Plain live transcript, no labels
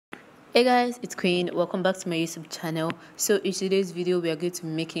Hey guys, it's Queen. Welcome back to my YouTube channel. So in today's video, we are going to be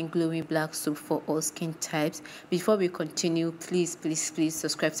making glowing black soap for all skin types. Before we continue, please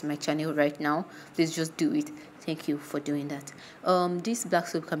subscribe to my channel right now. Please just do it. Thank you for doing that. This black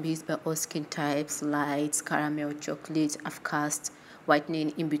soap can be used by all skin types: light, caramel, chocolate, half cast,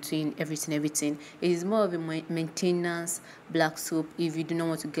 whitening, in between, everything. It is more of a maintenance black soap. If you do not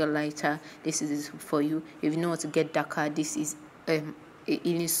want to get lighter, this is the soap for you. If you don't want to get darker, this is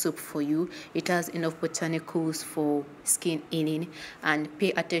healing soap for you. It has enough botanicals for skin healing, and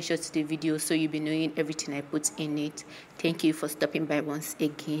pay attention to the video so you'll be knowing everything I put in it. Thank you for stopping by once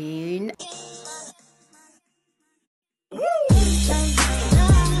again.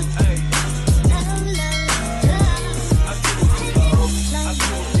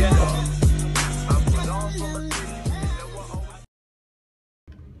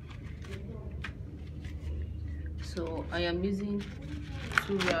 So I am using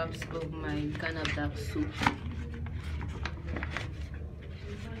 2 wraps of my Ghana black soap.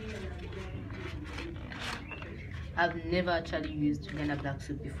 I've never actually used Ghana black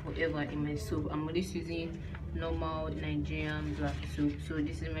soap before ever in my soap. I'm always using normal Nigerian black soap, so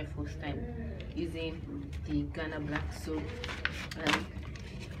this is my first time using the Ghana black soap.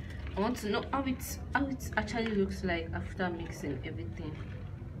 I want to know how it actually looks like after mixing everything.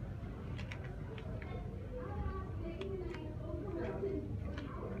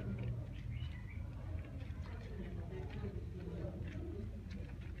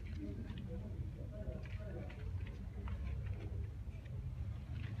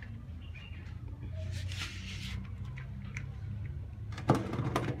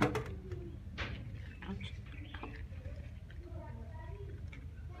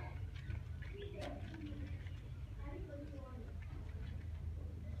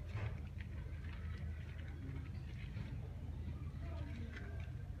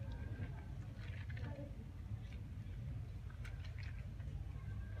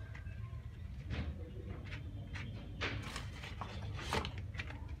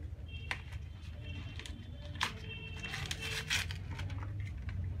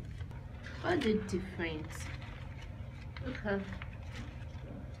 What's the difference? Okay.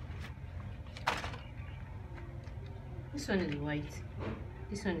 This one is white.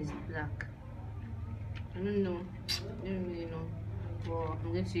 This one is black. I don't know. I don't really know. But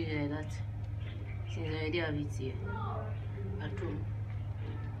I'm going to use it like that since I already have it here at home.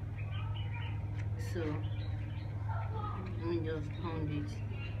 So let me just pound it.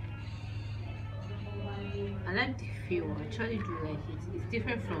 I like the feel. I actually do like it. It's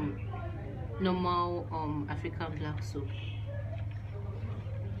different from normal African black soap.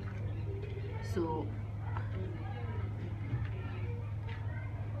 So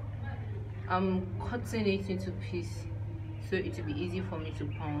I'm cutting it into pieces so it will be easy for me to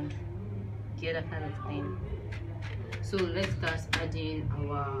pound, get that kind of thing. So let's start adding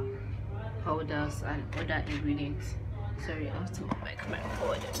our powders and other ingredients. Sorry, I have to make my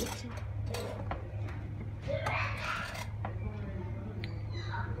powder.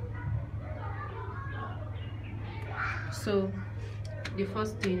 So the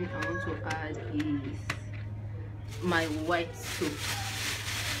first thing I want to add is my white soap.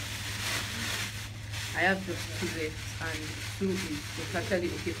 I have just 2 left, and 2 is actually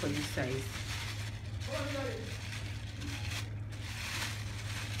okay for this size.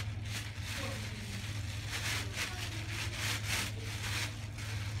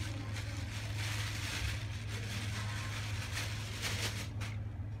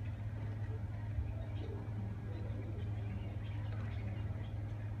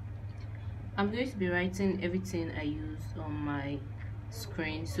 I'm going to be writing everything I use on my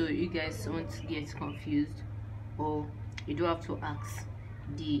screen, so you guys won't get confused or you don't have to ask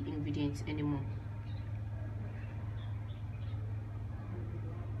the ingredients anymore.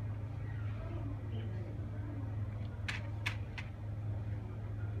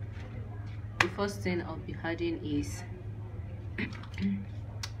 The first thing I'll be adding is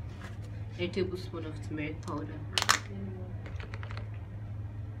a tablespoon of turmeric powder.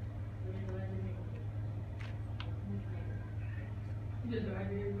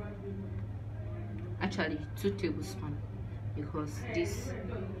 Actually 2 tablespoons because this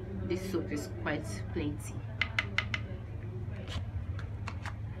soap is quite plenty.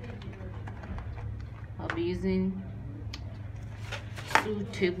 I'll be using 2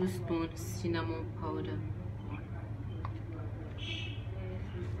 tablespoons cinnamon powder.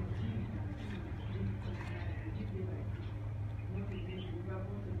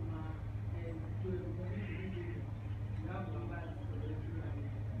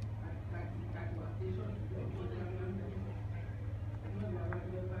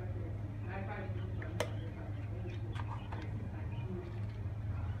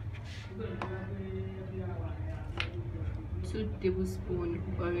 2 tablespoons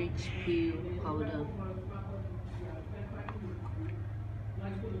orange peel powder,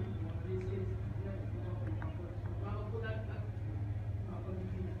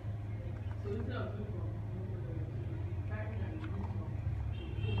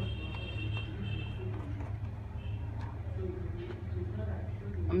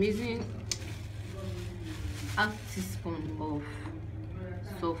 I'm using half teaspoon of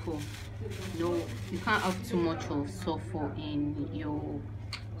sulfur. No, you can't have too much of sulfur in your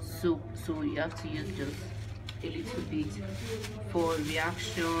soup, so you have to use just a little bit for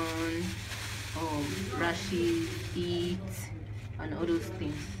reaction, rashes, heat, and all those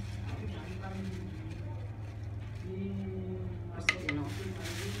things. That's enough.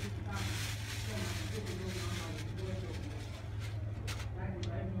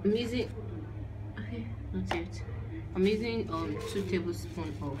 I'm using, okay, not yet. I'm using 2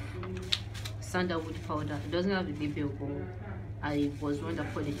 tablespoons of sandalwood powder. It doesn't have a label, but I was one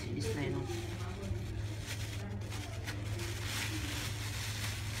that poured it to this nylon.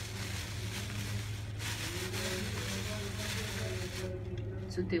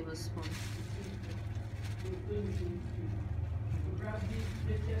 Two tablespoons.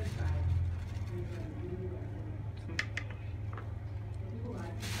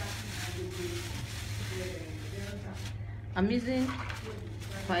 I'm using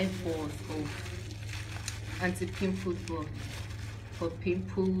 5 balls of anti-pimple balm for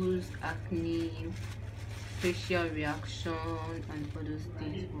pimples, acne, facial reaction, and all those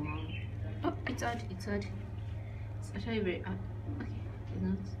things. Oh, it's hard. It's actually very hard. Okay, it's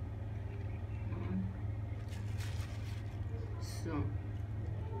not. So.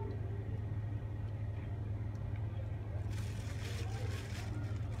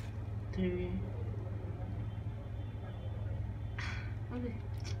 Three. Okay.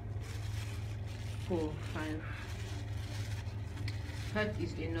 4, 5. 5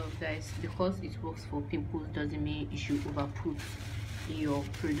 is enough, guys. Because it works for pimples doesn't mean you should overput your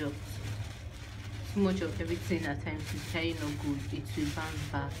product. Too much of everything at times is very not good. It will bounce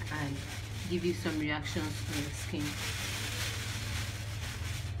back and give you some reactions on your skin.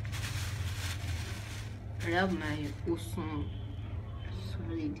 I have my Osun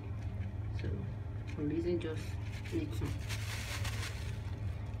solid, so I'm using just little.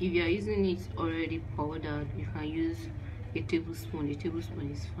 If you are using it already powdered, you can use a tablespoon. A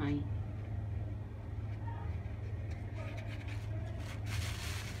tablespoon is fine.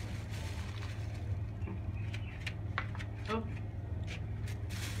 Oh.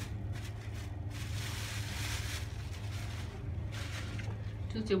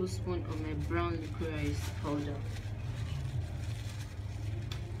 Two tablespoons of my brown licorice powder.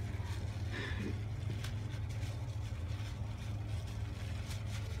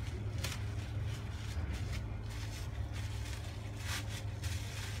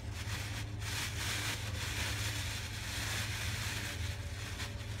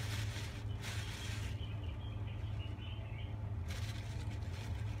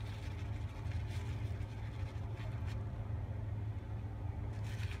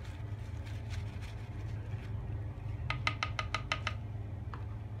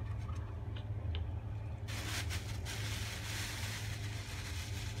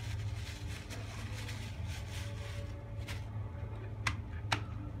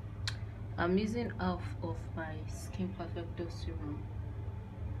 I'm using half of my Skin Perfector serum.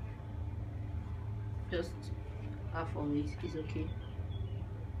 Just half of it is okay.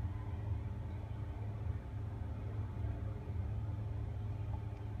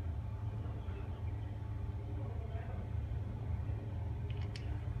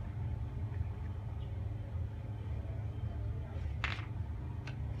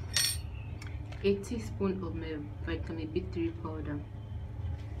 A teaspoon of my vitamin B3 powder.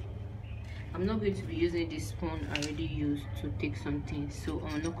 I'm not going to be using this spoon I already used to take something, so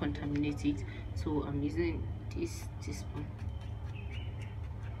I will not contaminate it. So I'm using this teaspoon.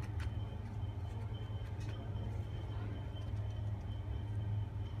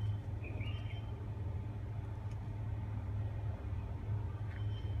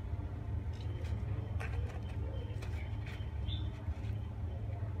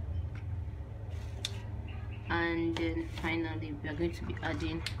 And then finally we are going to be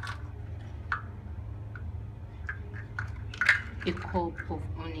adding a cup of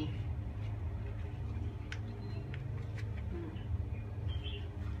honey.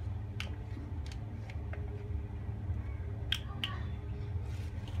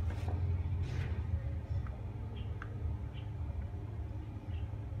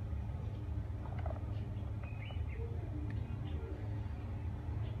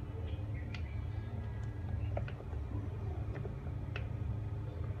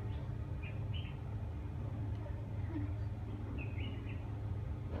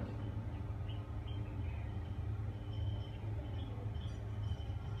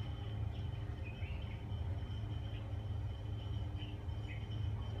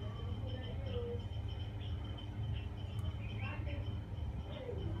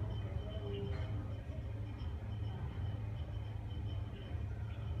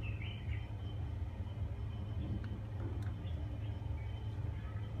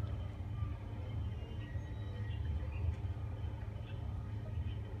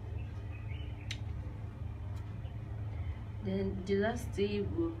 Then the last thing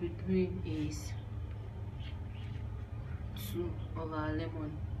we'll be doing is 2 of our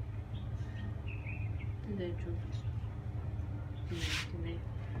lemon. Then I dropped.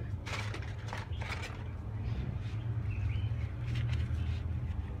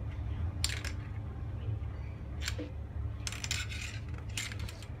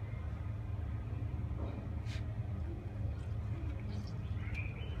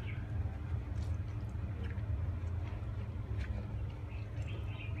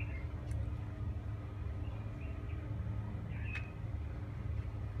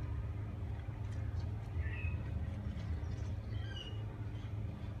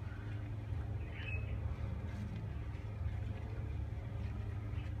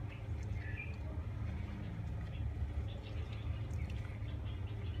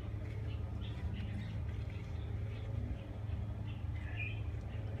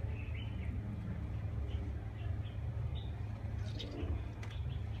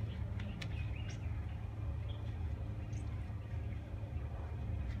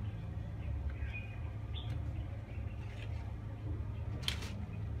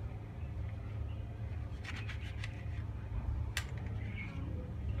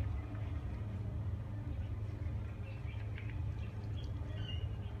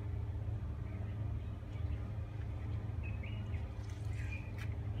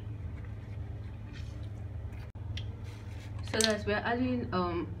 So guys, we're adding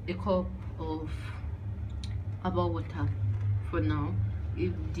a cup of herbal water for now.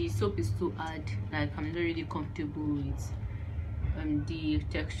 If the soap is too hard, like I'm not really comfortable with the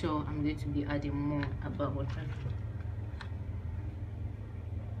texture, I'm going to be adding more herbal water.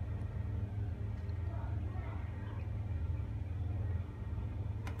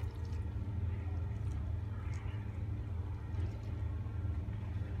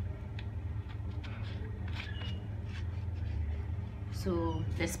 So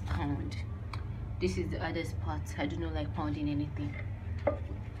let's pound. This is the hardest part. I do not like pounding anything.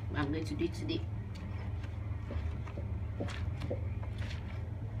 I'm going to do it today.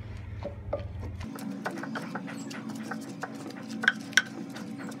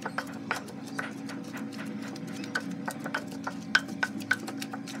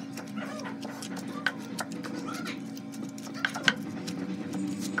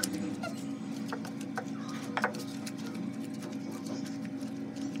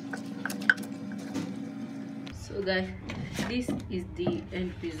 So guys, this is the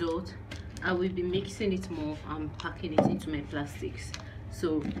end result. I will be mixing it more and packing it into my plastics,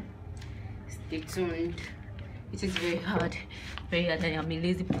 so stay tuned. It is very hard. I am a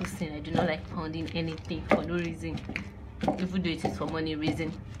lazy person. I do not like pounding anything for no reason. Even though it is for money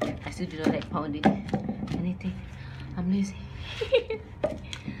reason, I still do not like pounding anything. I'm lazy.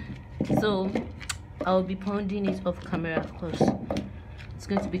 So I'll be pounding it off camera, of course. It's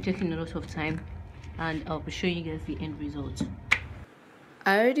going to be taking a lot of time, and I'll be showing you guys the end result.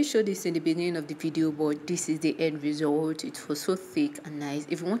 I already showed this in the beginning of the video, but this is the end result. It was so thick and nice.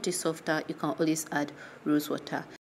 If you want it softer, you can always add rose water.